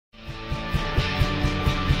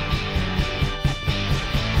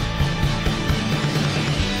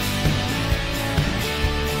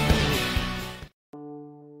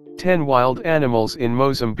10 Wild Animals in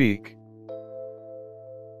Mozambique.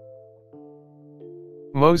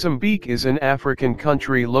 Mozambique is an African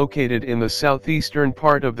country located in the southeastern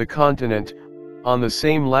part of the continent, on the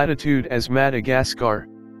same latitude as Madagascar.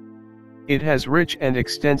 It has rich and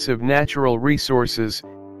extensive natural resources,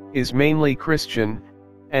 is mainly Christian,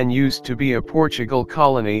 and used to be a Portugal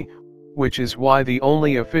colony, which is why the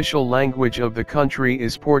only official language of the country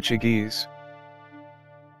is Portuguese.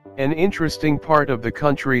 An interesting part of the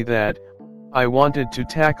country that I wanted to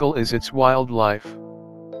tackle is its wildlife.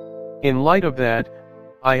 In light of that,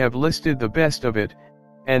 I have listed the best of it,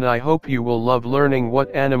 and I hope you will love learning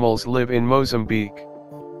what animals live in Mozambique.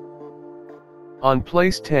 On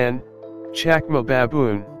place 10, Chacma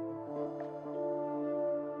baboon.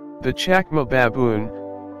 The Chacma baboon,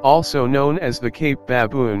 also known as the Cape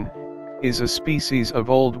baboon, is a species of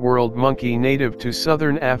Old World monkey native to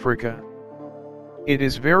southern Africa. It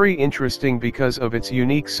is very interesting because of its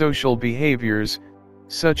unique social behaviors,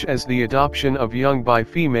 such as the adoption of young by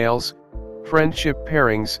females, friendship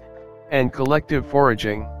pairings, and collective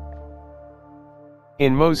foraging.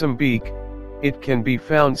 In Mozambique, it can be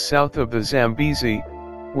found south of the Zambezi,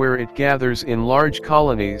 where it gathers in large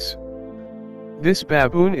colonies. This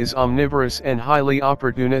baboon is omnivorous and highly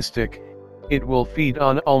opportunistic. It will feed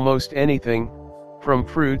on almost anything, from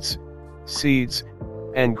fruits, seeds,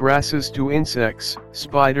 and grasses to insects,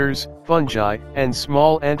 spiders, fungi, and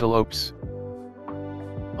small antelopes.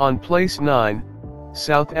 On place 9,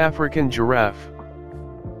 South African giraffe.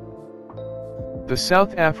 The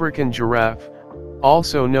South African giraffe,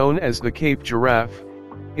 also known as the Cape giraffe,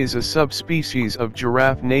 is a subspecies of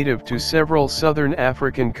giraffe native to several southern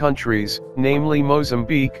African countries, namely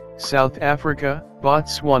Mozambique, South Africa,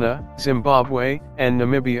 Botswana, Zimbabwe, and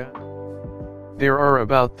Namibia. There are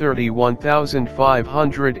about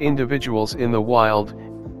 31,500 individuals in the wild,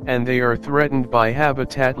 and they are threatened by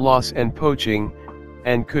habitat loss and poaching,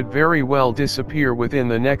 and could very well disappear within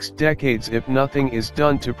the next decades if nothing is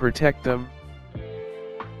done to protect them.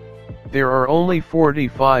 There are only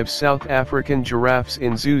 45 South African giraffes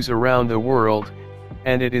in zoos around the world,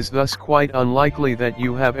 and it is thus quite unlikely that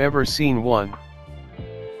you have ever seen one.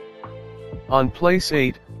 On place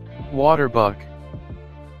 8, waterbuck.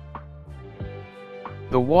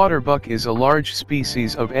 The waterbuck is a large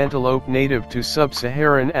species of antelope native to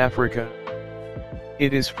sub-Saharan Africa.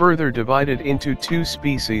 It is further divided into two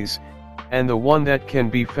species, and the one that can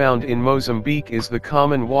be found in Mozambique is the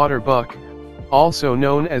common waterbuck, also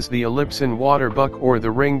known as the Ellipsan waterbuck or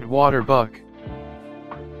the ringed waterbuck.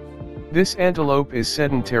 This antelope is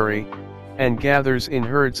sedentary, and gathers in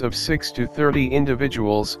herds of 6 to 30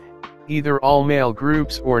 individuals, either all male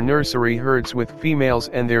groups or nursery herds with females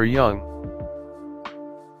and their young.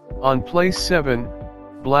 On place 7,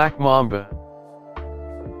 black mamba.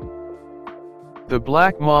 The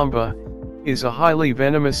black mamba is a highly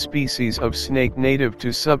venomous species of snake native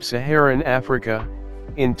to sub-Saharan Africa,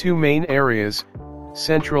 in two main areas,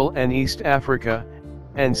 Central and East Africa,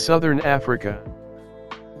 and Southern Africa.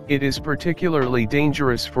 It is particularly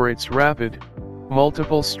dangerous for its rapid,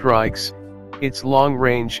 multiple strikes, its long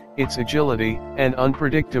range, its agility and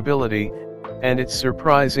unpredictability, and its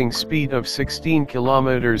surprising speed of 16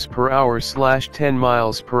 km/h/10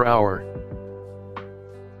 mph.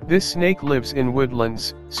 This snake lives in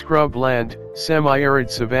woodlands, scrubland,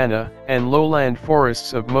 semi-arid savanna, and lowland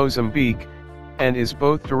forests of Mozambique, and is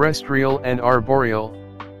both terrestrial and arboreal.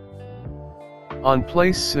 On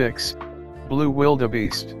place 6, blue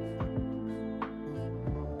wildebeest.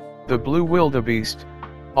 The blue wildebeest,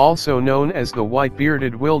 also known as the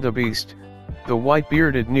white-bearded wildebeest, the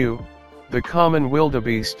white-bearded gnu, the common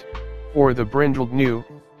wildebeest, or the brindled gnu,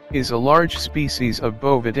 is a large species of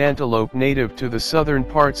bovid antelope native to the southern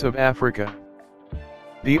parts of Africa.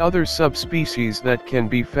 The other subspecies that can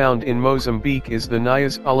be found in Mozambique is the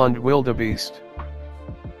Nyas-Ulund wildebeest.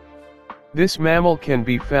 This mammal can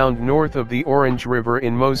be found north of the Orange River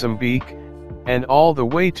in Mozambique, and all the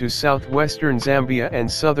way to southwestern Zambia and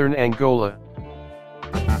southern Angola.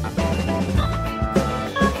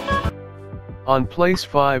 On place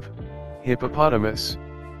 5, hippopotamus.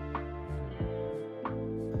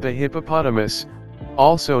 The hippopotamus,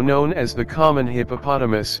 also known as the common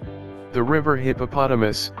hippopotamus, the river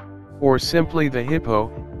hippopotamus, or simply the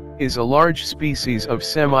hippo, is a large species of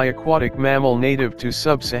semi-aquatic mammal native to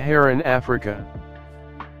sub-Saharan Africa.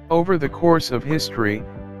 Over the course of history,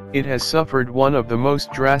 it has suffered one of the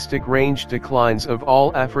most drastic range declines of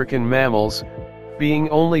all African mammals, being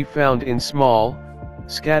only found in small,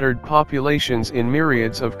 scattered populations in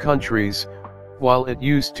myriads of countries, while it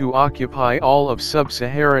used to occupy all of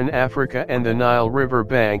sub-Saharan Africa and the Nile River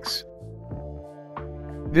banks.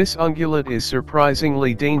 This ungulate is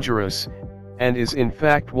surprisingly dangerous, and is in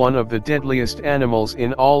fact one of the deadliest animals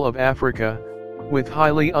in all of Africa, with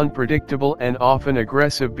highly unpredictable and often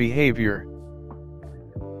aggressive behavior.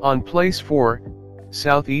 On place 4,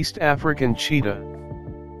 Southeast African cheetah.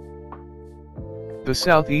 The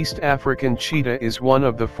Southeast African cheetah is one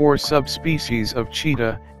of the 4 subspecies of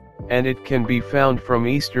cheetah, and it can be found from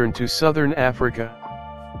eastern to southern Africa.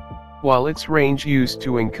 While its range used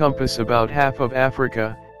to encompass about half of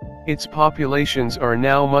Africa, its populations are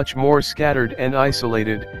now much more scattered and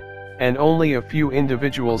isolated, and only a few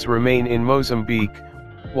individuals remain in Mozambique,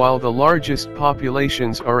 while the largest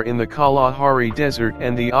populations are in the Kalahari Desert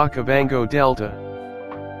and the Okavango Delta.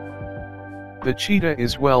 The cheetah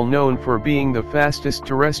is well known for being the fastest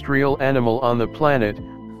terrestrial animal on the planet,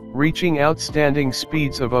 reaching outstanding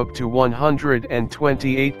speeds of up to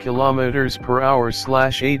 128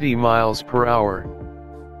 km/h/80 mph.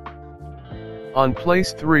 On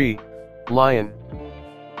place 3, lion.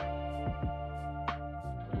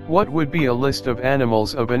 What would be a list of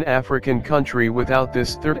animals of an African country without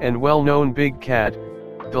this third and well-known big cat,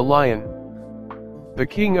 the lion? The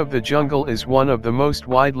king of the jungle is one of the most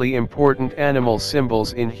widely important animal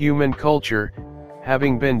symbols in human culture,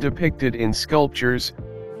 having been depicted in sculptures,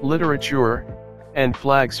 literature, and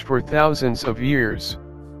flags for thousands of years.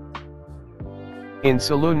 In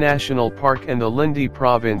Selous National Park and the Lindi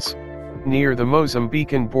province, near the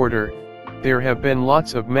Mozambican border, there have been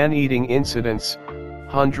lots of man-eating incidents.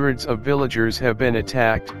 Hundreds of villagers have been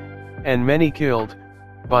attacked, and many killed,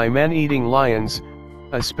 by man-eating lions,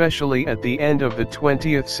 especially at the end of the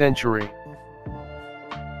 20th century.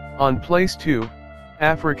 On place 2,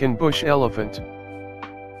 African bush elephant.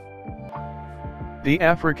 The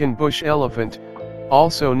African bush elephant,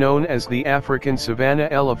 also known as the African savanna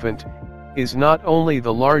elephant, is not only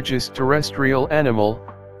the largest terrestrial animal,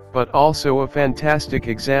 but also a fantastic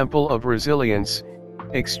example of resilience,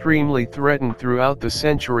 extremely threatened throughout the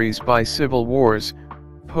centuries by civil wars,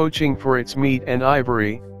 poaching for its meat and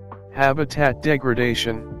ivory, habitat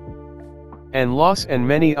degradation, and loss, and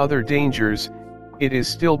many other dangers. It is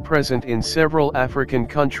still present in several African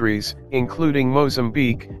countries, including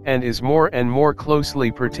Mozambique, and is more and more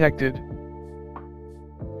closely protected.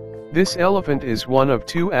 This elephant is one of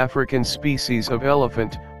 2 African species of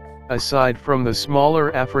elephant, aside from the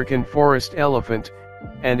smaller African forest elephant,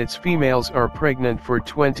 and its females are pregnant for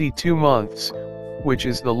 22 months, which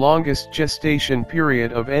is the longest gestation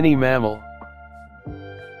period of any mammal.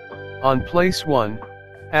 On place 1,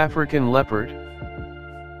 African leopard.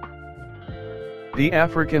 The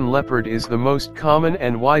African leopard is the most common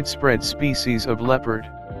and widespread species of leopard.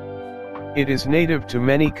 It is native to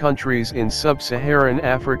many countries in sub-Saharan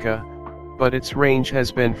Africa, but its range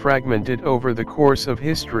has been fragmented over the course of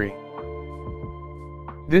history.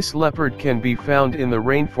 This leopard can be found in the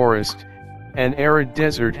rainforest and arid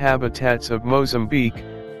desert habitats of Mozambique,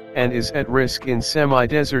 and is at risk in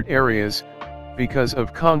semi-desert areas, because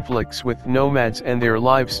of conflicts with nomads and their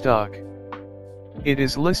livestock. It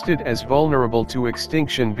is listed as vulnerable to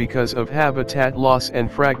extinction because of habitat loss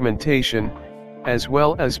and fragmentation, as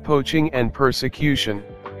well as poaching and persecution.